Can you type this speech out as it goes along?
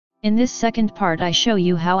In this second part I show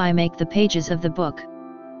you how I make the pages of the book.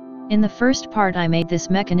 In the first part I made this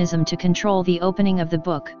mechanism to control the opening of the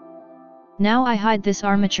book. Now I hide this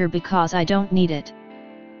armature because I don't need it.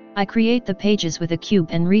 I create the pages with a cube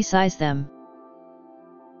and resize them.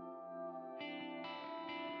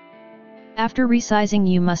 After resizing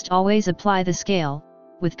you must always apply the scale,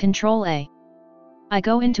 with CTRL A. I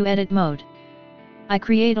go into edit mode. I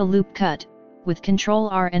create a loop cut, with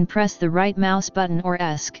CTRL R and press the right mouse button or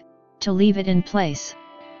ESC, to leave it in place.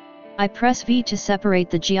 I press V to separate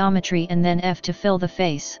the geometry and then F to fill the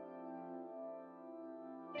face.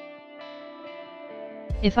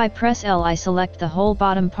 If I press L I select the whole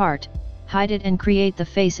bottom part, hide it and create the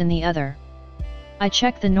face in the other. I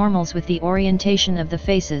check the normals with the orientation of the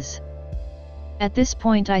faces. At this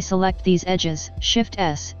point I select these edges, Shift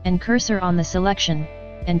S, and cursor on the selection,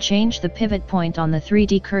 and change the pivot point on the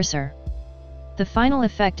 3D cursor. The final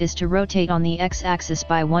effect is to rotate on the X-axis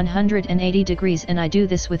by 180 degrees and I do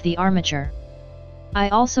this with the armature. I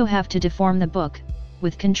also have to deform the book,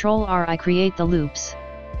 with CTRL R I create the loops.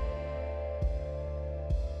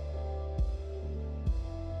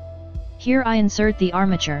 Here I insert the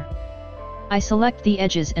armature. I select the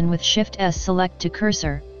edges and with Shift S select to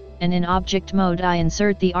cursor, and in object mode I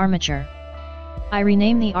insert the armature. I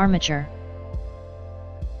rename the armature.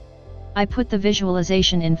 I put the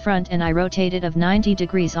visualization in front and I rotate it of 90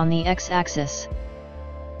 degrees on the X-axis.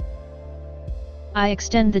 I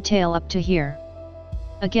extend the tail up to here.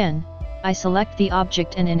 Again, I select the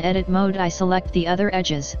object and in edit mode I select the other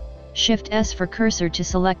edges, Shift S for cursor to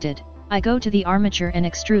selected. I go to the armature and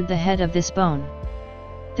extrude the head of this bone.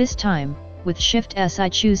 This time, with Shift S I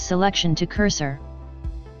choose selection to cursor.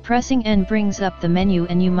 Pressing N brings up the menu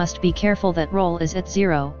and you must be careful that roll is at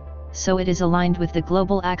 0, so it is aligned with the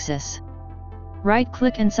global axis.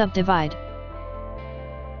 Right-click and subdivide.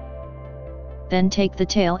 Then take the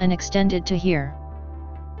tail and extend it to here.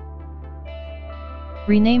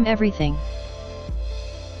 Rename everything.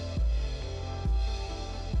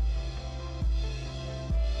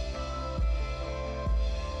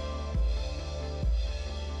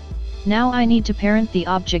 Now I need to parent the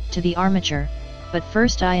object to the armature, but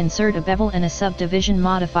first I insert a bevel and a subdivision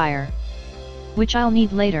modifier, which I'll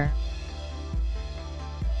need later.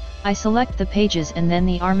 I select the pages and then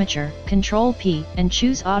the armature, CTRL P, and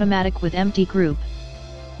choose automatic with empty group.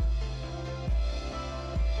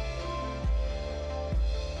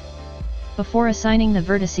 Before assigning the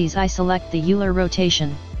vertices I select the Euler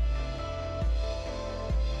rotation.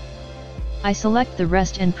 I select the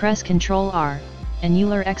rest and press CTRL R, and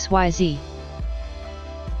Euler XYZ.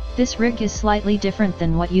 This rig is slightly different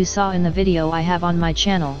than what you saw in the video I have on my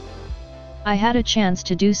channel. I had a chance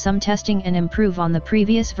to do some testing and improve on the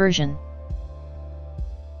previous version.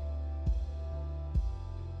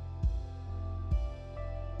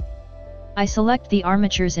 I select the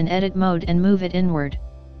armatures in edit mode and move it inward.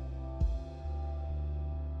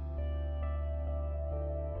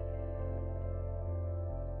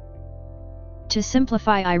 To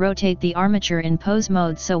simplify I rotate the armature in pose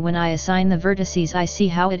mode so when I assign the vertices I see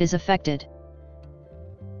how it is affected.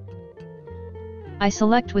 I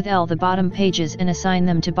select with L the bottom pages and assign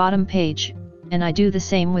them to bottom page, and I do the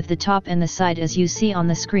same with the top and the side as you see on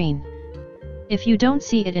the screen. If you don't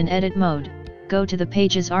see it in edit mode, go to the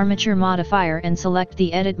pages armature modifier and select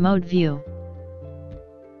the edit mode view.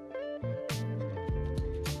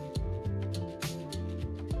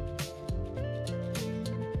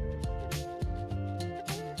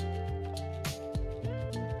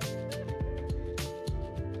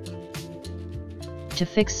 To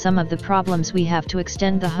fix some of the problems we have to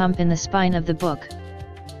extend the hump in the spine of the book.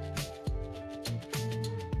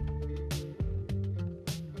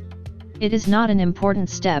 It is not an important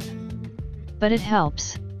step, but it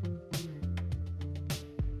helps.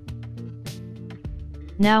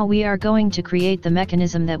 Now we are going to create the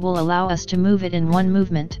mechanism that will allow us to move it in one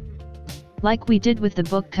movement, like we did with the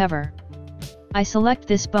book cover. I select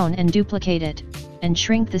this bone and duplicate it, and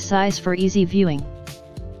shrink the size for easy viewing.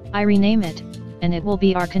 I rename it, and it will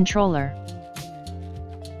be our controller.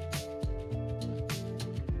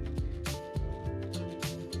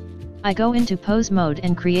 I go into pose mode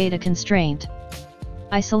and create a constraint.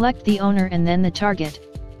 I select the owner and then the target.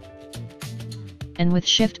 And with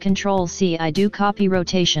Shift Ctrl C I do copy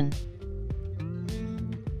rotation.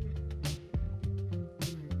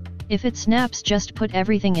 If it snaps just put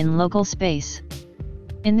everything in local space.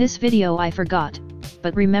 In this video I forgot,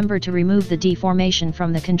 but remember to remove the deformation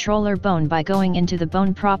from the controller bone by going into the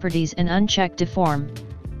bone properties and uncheck deform.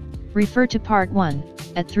 Refer to part 1,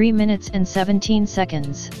 at 3 minutes and 17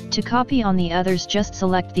 seconds. To copy on the others just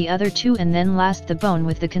select the other two and then last the bone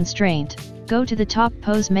with the constraint, Go to the top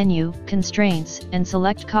pose menu, Constraints, and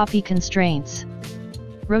select Copy Constraints.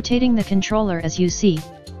 Rotating the controller as you see,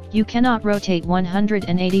 you cannot rotate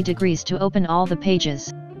 180 degrees to open all the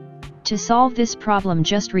pages. To solve this problem,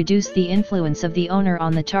 just reduce the influence of the owner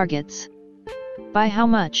on the targets. By how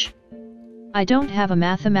much? I don't have a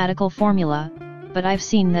mathematical formula, but I've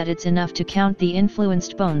seen that it's enough to count the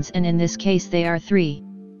influenced bones, and in this case they are 3.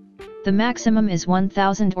 The maximum is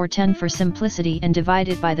 1000 or 10 for simplicity, and divide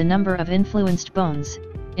it by the number of influenced bones,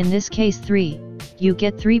 in this case 3, you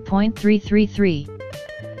get 3.333.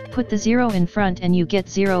 Put the 0 in front and you get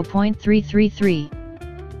 0.333.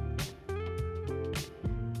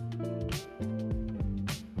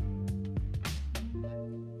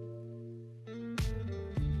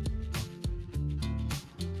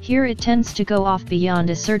 Here it tends to go off beyond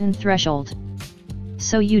a certain threshold.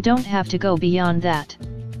 So you don't have to go beyond that.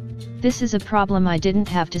 This is a problem I didn't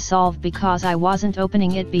have to solve because I wasn't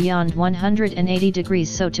opening it beyond 180 degrees,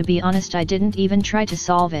 so to be honest I didn't even try to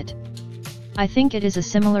solve it. I think it is a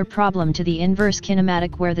similar problem to the inverse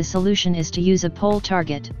kinematic, where the solution is to use a pole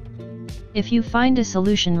target. If you find a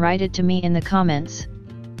solution, write it to me in the comments.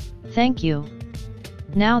 Thank you.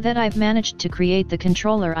 Now that I've managed to create the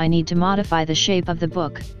controller, I need to modify the shape of the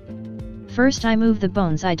book. First I move the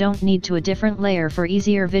bones I don't need to a different layer for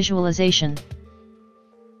easier visualization.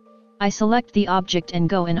 I select the object and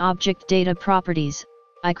go in Object Data Properties.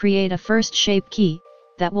 I create a first shape key,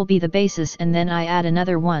 that will be the basis, and then I add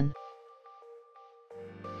another one.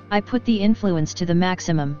 I put the influence to the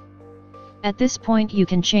maximum. At this point you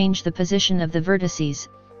can change the position of the vertices.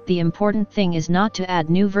 The important thing is not to add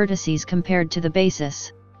new vertices compared to the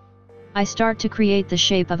basis. I start to create the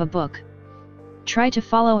shape of a book. Try to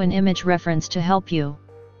follow an image reference to help you.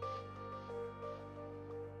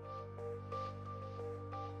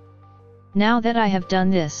 Now that I have done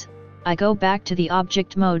this, I go back to the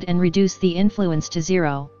object mode and reduce the influence to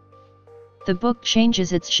 0. The book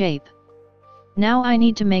changes its shape. Now I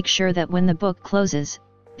need to make sure that when the book closes,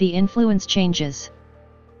 the influence changes.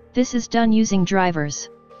 This is done using drivers.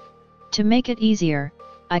 To make it easier,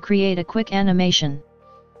 I create a quick animation.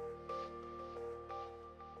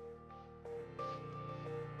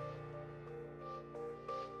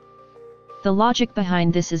 The logic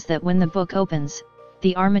behind this is that when the book opens,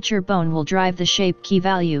 the armature bone will drive the shape key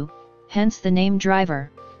value, hence the name driver.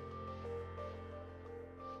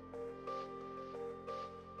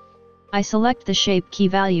 I select the shape key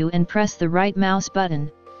value and press the right mouse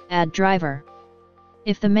button, Add Driver.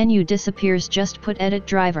 If the menu disappears, just put Edit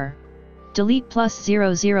Driver. Delete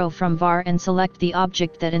 +00 from var and select the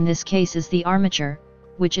object that in this case is the armature,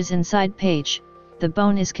 which is inside page. The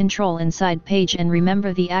bone is control inside page, and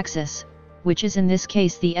remember the axis, which is in this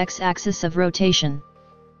case the x-axis of rotation.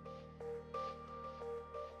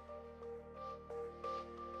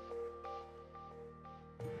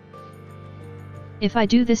 If I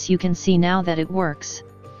do this, you can see now that it works.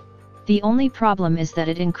 The only problem is that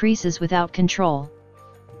it increases without control.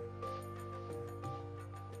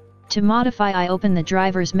 To modify, I open the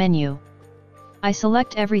drivers menu. I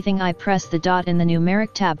select everything, I press the dot in the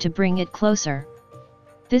numeric tab to bring it closer.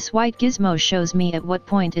 This white gizmo shows me at what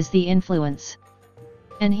point is the influence.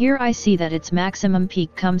 And here I see that its maximum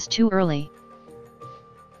peak comes too early.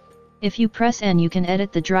 If you press N, you can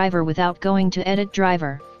edit the driver without going to Edit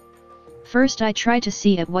Driver. First I try to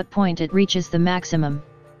see at what point it reaches the maximum.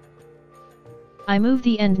 I move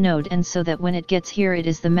the end node and so that when it gets here it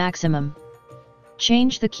is the maximum.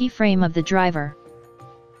 Change the keyframe of the driver.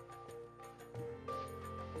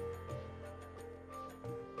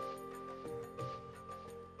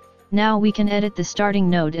 Now we can edit the starting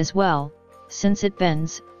node as well, since it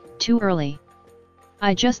bends too early.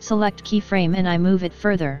 I just select keyframe and I move it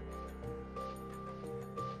further.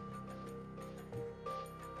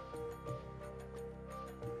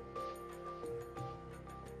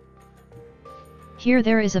 Here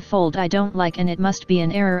there is a fold I don't like, and it must be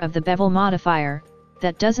an error of the bevel modifier,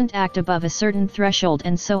 that doesn't act above a certain threshold,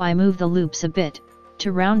 and so I move the loops a bit,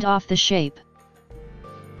 to round off the shape.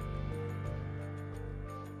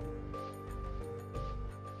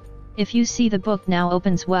 If you see, the book now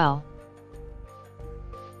opens well.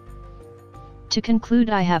 To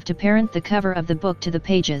conclude, I have to parent the cover of the book to the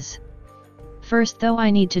pages. First though,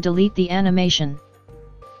 I need to delete the animation.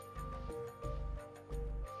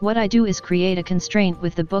 What I do is create a constraint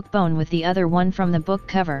with the book bone with the other one from the book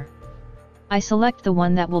cover. I select the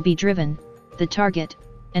one that will be driven, the target,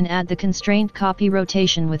 and add the constraint copy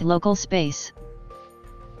rotation with local space.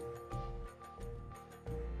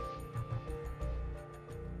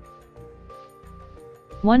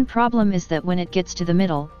 One problem is that when it gets to the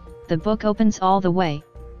middle, the book opens all the way,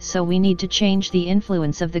 so we need to change the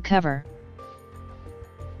influence of the cover.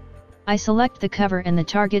 I select the cover and the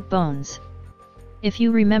target bones. If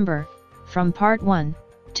you remember, from part 1,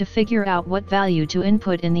 to figure out what value to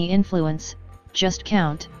input in the influence, just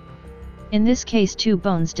count. In this case 2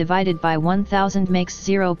 bones divided by 1000 makes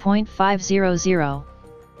 0.500.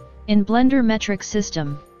 In Blender metric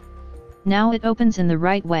system. Now it opens in the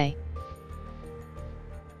right way.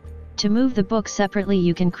 To move the book separately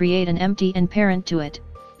you can create an empty and parent to it,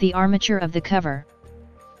 the armature of the cover.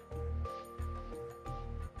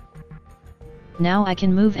 Now I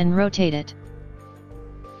can move and rotate it.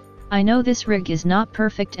 I know this rig is not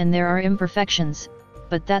perfect and there are imperfections,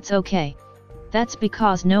 but that's okay. That's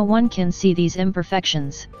because no one can see these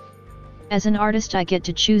imperfections. As an artist I get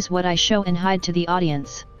to choose what I show and hide to the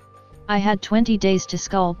audience. I had 20 days to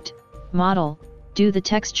sculpt, model, do the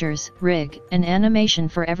textures, rig, and animation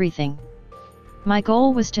for everything. My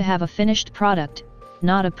goal was to have a finished product,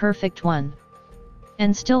 not a perfect one.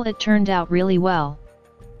 And still it turned out really well.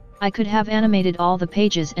 I could have animated all the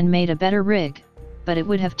pages and made a better rig, but it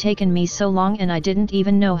would have taken me so long and I didn't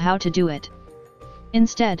even know how to do it.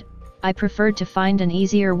 Instead, I preferred to find an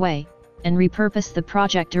easier way, and repurpose the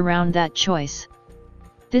project around that choice.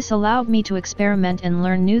 This allowed me to experiment and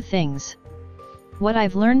learn new things. What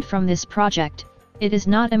I've learned from this project, it is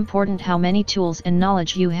not important how many tools and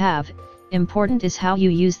knowledge you have, important is how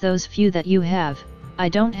you use those few that you have. I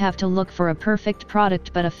don't have to look for a perfect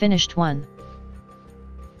product but a finished one.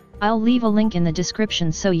 I'll leave a link in the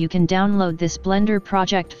description so you can download this Blender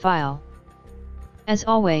project file. As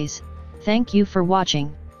always, thank you for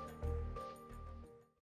watching.